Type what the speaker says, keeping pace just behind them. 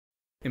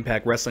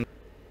Impact Wrestling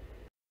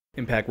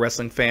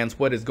fans,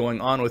 what is going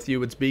on with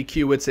you? It's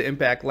BQ, it's the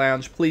Impact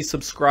Lounge. Please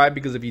subscribe,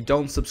 because if you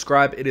don't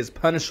subscribe, it is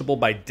punishable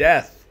by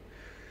death.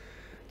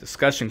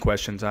 Discussion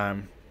question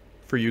time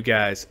for you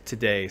guys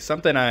today.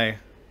 Something I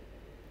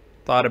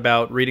thought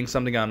about, reading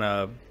something on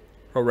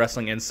Pro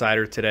Wrestling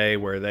Insider today,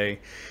 where they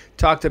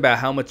talked about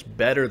how much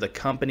better the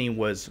company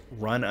was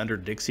run under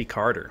Dixie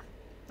Carter.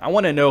 I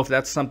want to know if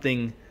that's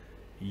something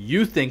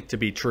you think to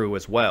be true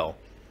as well.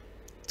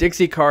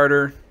 Dixie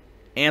Carter,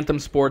 Anthem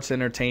Sports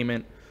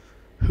Entertainment,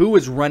 who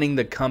is running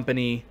the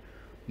company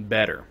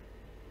better?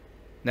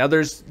 Now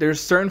there's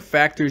certain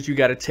factors you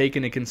got to take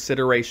into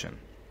consideration.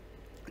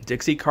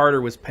 Dixie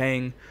Carter was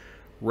paying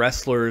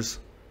wrestlers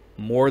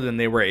more than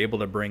they were able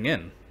to bring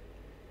in.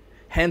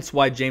 Hence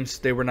why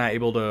they were not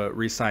able to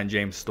re-sign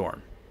James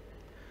Storm.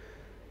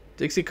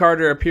 Dixie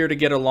Carter appeared to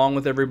get along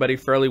with everybody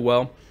fairly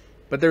well,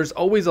 but there's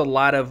always a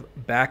lot of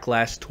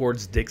backlash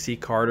towards Dixie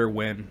Carter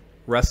when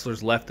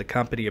wrestlers left the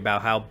company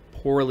about how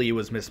poorly it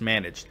was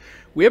mismanaged.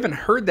 We haven't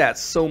heard that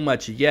so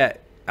much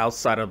yet,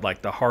 outside of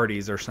like the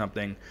Hardys or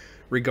something,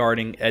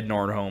 regarding Ed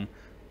Nordholm,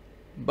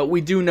 but we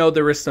do know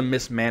there is some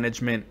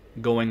mismanagement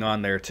going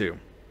on there too.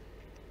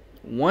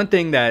 One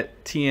thing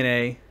that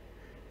TNA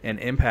and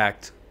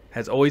Impact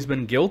has always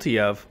been guilty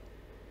of,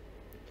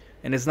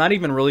 and it's not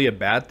even really a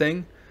bad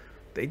thing,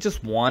 they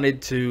just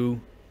wanted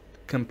to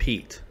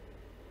compete,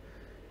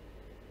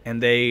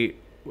 and they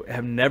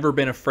have never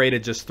been afraid to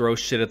just throw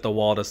shit at the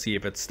wall to see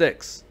if it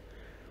sticks.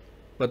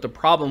 But the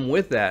problem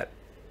with that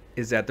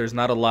is that there's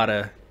not a lot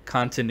of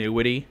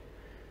continuity,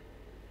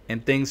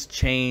 and things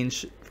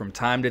change from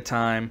time to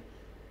time,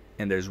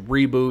 and there's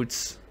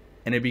reboots,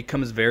 and it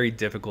becomes very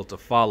difficult to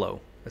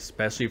follow,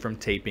 especially from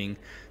taping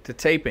to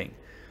taping.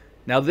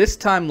 Now this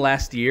time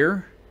last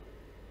year,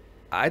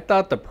 I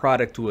thought the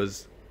product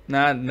was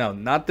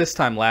not this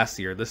time last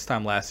year. This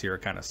time last year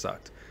it kind of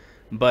sucked.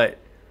 But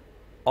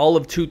all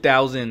of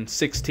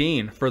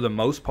 2016, for the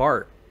most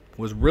part,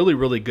 was really,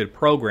 really good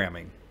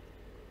programming.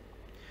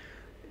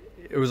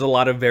 It was a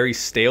lot of very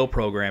stale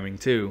programming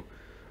too.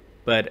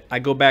 But I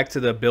go back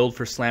to the build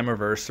for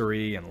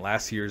Slammiversary and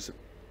last year's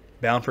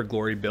Bound for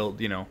Glory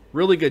build,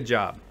 really good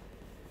job.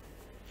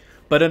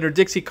 But under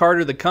Dixie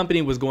Carter, the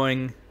company was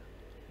going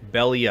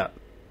belly up.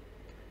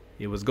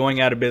 It was going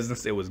out of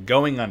business. It was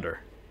going under.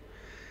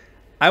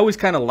 I always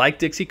kind of liked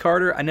Dixie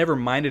Carter. I never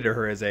minded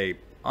her as a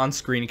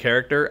on-screen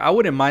character. I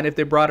wouldn't mind if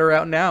they brought her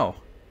out now.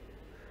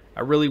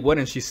 I really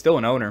wouldn't. She's still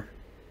an owner.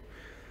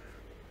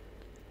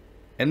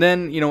 And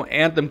then,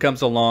 Anthem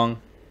comes along.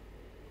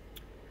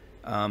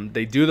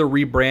 They do the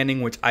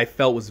rebranding, which I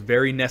felt was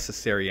very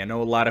necessary. I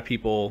know a lot of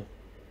people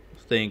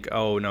think,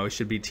 oh, no, it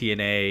should be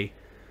TNA.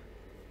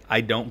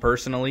 I don't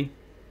personally.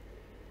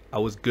 I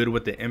was good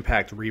with the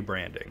Impact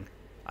rebranding.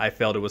 I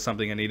felt it was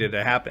something that needed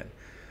to happen.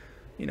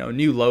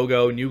 New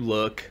logo, new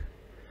look.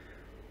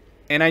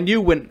 And I knew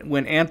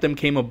when Anthem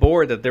came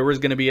aboard that there was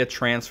going to be a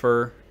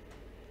transfer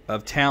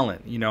of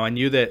talent. I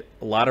knew that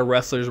a lot of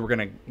wrestlers were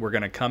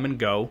gonna come and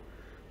go,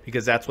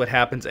 because that's what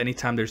happens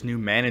anytime there's new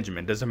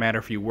management. Doesn't matter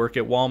if you work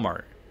at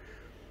Walmart.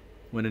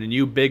 When a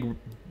new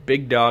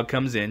big dog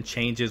comes in,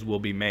 changes will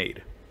be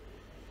made.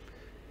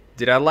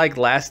 Did I like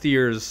last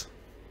year's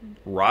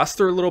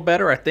roster a little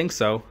better? I think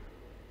so.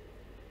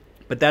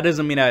 But that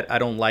doesn't mean I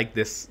don't like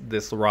this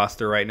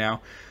roster right now.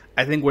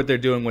 I think what they're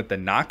doing with the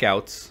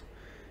knockouts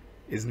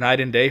is night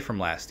and day from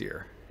last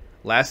year.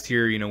 Last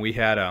year, we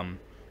had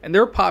and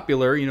they're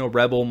popular,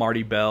 Rebel,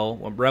 Marty Bell.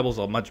 Well, Rebel's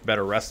a much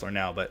better wrestler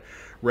now, but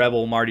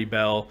Rebel, Marty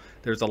Bell.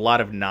 There's a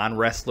lot of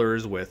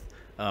non-wrestlers with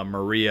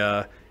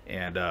Maria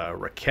and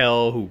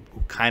Raquel who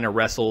kind of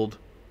wrestled.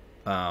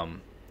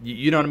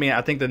 You know what I mean?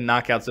 I think the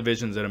knockouts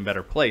division's in a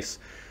better place.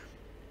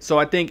 So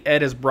I think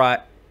Ed has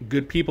brought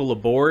good people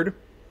aboard,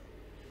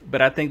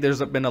 but I think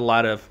there's been a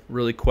lot of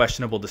really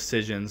questionable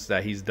decisions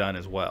that he's done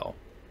as well.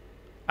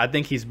 I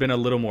think he's been a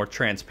little more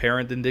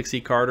transparent than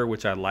Dixie Carter,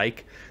 which I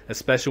like,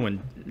 especially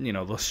when,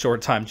 the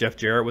short time Jeff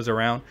Jarrett was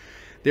around.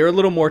 They're a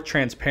little more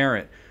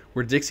transparent,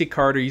 where Dixie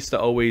Carter used to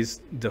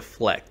always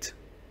deflect.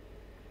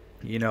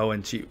 And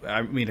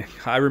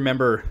I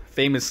remember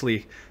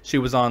famously she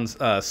was on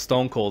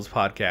Stone Cold's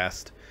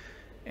podcast,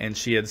 and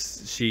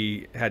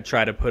she had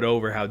tried to put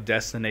over how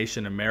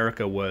Destination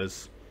America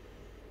was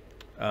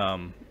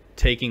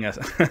taking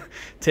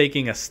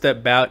a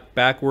step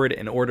backward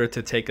in order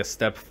to take a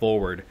step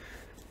forward,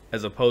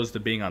 as opposed to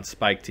being on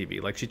Spike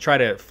TV. Like, she tried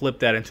to flip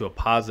that into a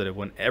positive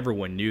when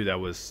everyone knew that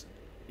was,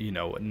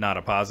 not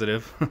a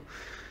positive.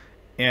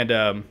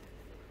 And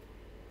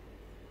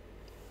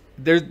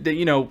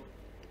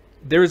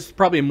there's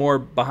probably more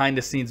behind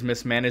the scenes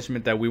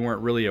mismanagement that we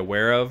weren't really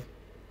aware of.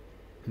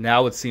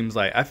 Now it seems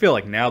like, I feel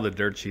like now the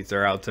dirt sheets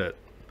are out to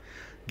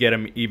get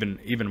him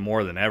even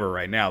more than ever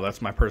right now. That's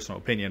my personal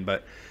opinion,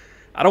 but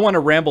I don't want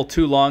to ramble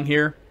too long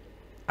here.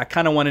 I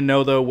kind of want to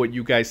know, though, what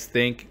you guys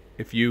think.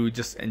 If you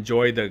just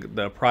enjoy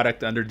the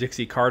product under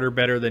Dixie Carter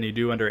better than you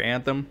do under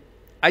Anthem.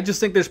 I just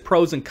think there's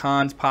pros and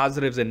cons,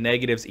 positives and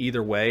negatives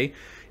either way.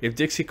 If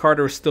Dixie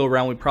Carter was still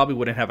around, we probably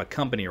wouldn't have a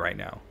company right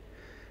now.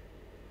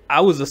 I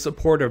was a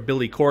supporter of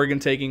Billy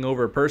Corgan taking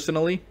over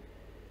personally,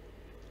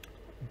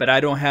 but I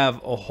don't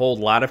have a whole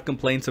lot of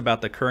complaints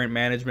about the current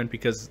management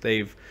because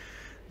they've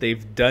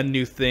done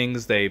new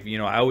things. I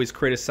always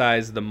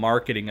criticize the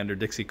marketing under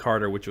Dixie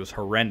Carter, which was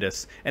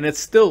horrendous, and it's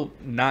still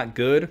not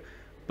good,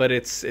 but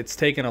it's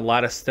taken a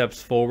lot of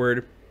steps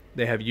forward.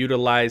 They have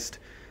utilized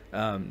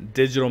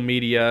digital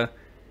media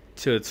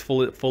to its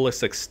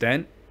fullest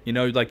extent.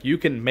 Like, you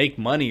can make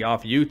money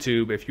off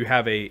YouTube if you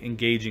have a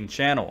engaging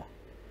channel.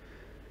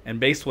 And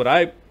based what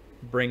I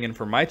bring in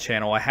for my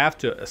channel, I have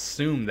to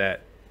assume that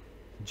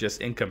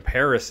just in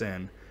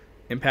comparison,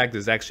 Impact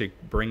is actually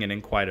bringing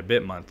in quite a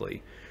bit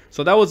monthly.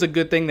 So that was a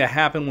good thing that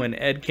happened when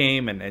Ed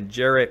came and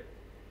Jarrett,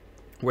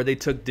 where they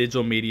took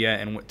digital media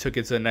and took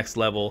it to the next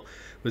level,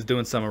 was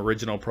doing some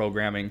original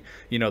programming.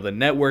 The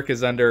network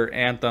is under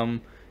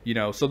Anthem,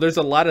 so there's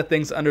a lot of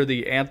things under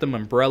the Anthem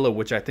umbrella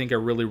which I think are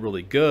really,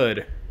 really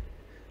good,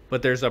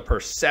 but there's a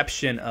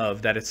perception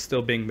of that it's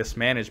still being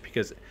mismanaged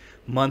because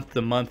month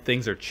to month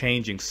things are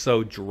changing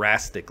so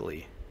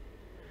drastically.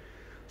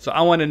 So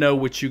I want to know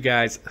what you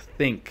guys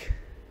think,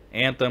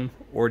 Anthem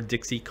or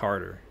Dixie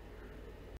Carter.